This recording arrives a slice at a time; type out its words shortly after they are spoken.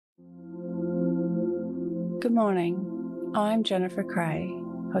Good morning. I'm Jennifer Cray,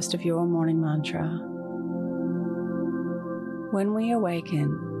 host of Your Morning Mantra. When we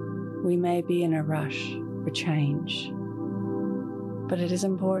awaken, we may be in a rush for change, but it is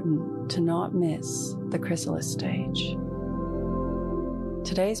important to not miss the chrysalis stage.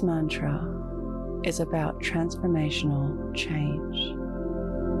 Today's mantra is about transformational change.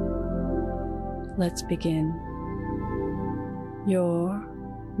 Let's begin. Your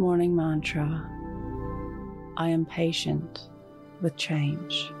morning mantra: I am patient with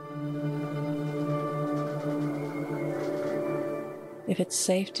change. If it's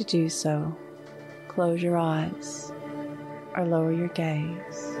safe to do so, close your eyes or lower your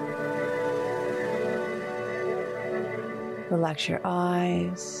gaze. Relax your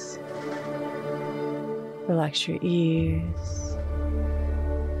eyes, relax your ears,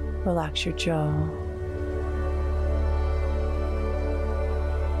 relax your jaw.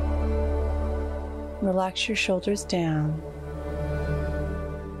 Relax your shoulders down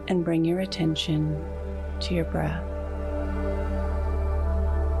and bring your attention to your breath.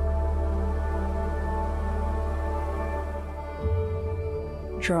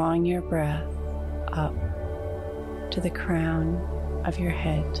 Drawing your breath up to the crown of your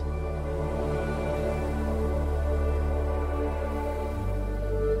head.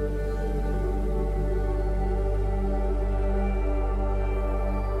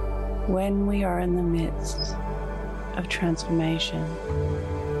 When we are in the midst of transformation,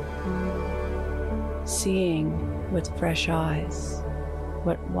 seeing with fresh eyes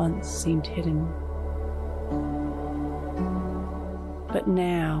what once seemed hidden, but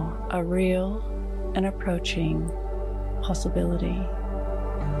now a real and approaching possibility.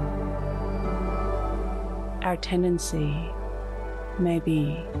 Our tendency may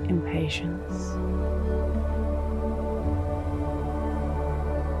be impatience.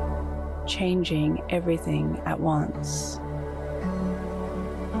 Changing everything at once,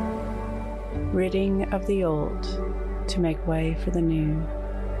 ridding of the old to make way for the new,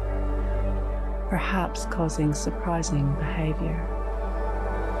 perhaps causing surprising behavior.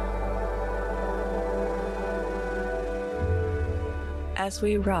 As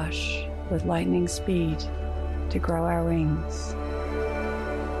we rush with lightning speed to grow our wings.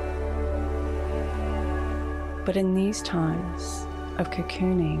 But in these times of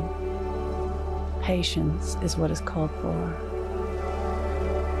cocooning, patience is what is called for.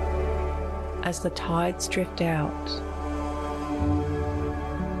 As the tides drift out,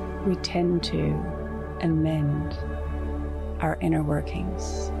 we tend to and mend our inner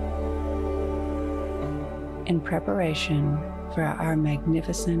workings in preparation for our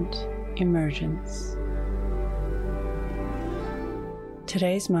magnificent emergence.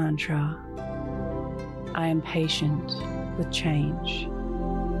 Today's mantra: I am patient with change.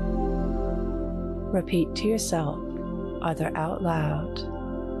 Repeat to yourself, either out loud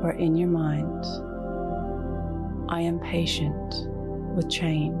or in your mind: I am patient with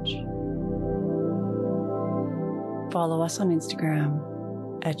change. Follow us on Instagram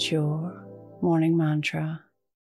at Your Morning Mantra.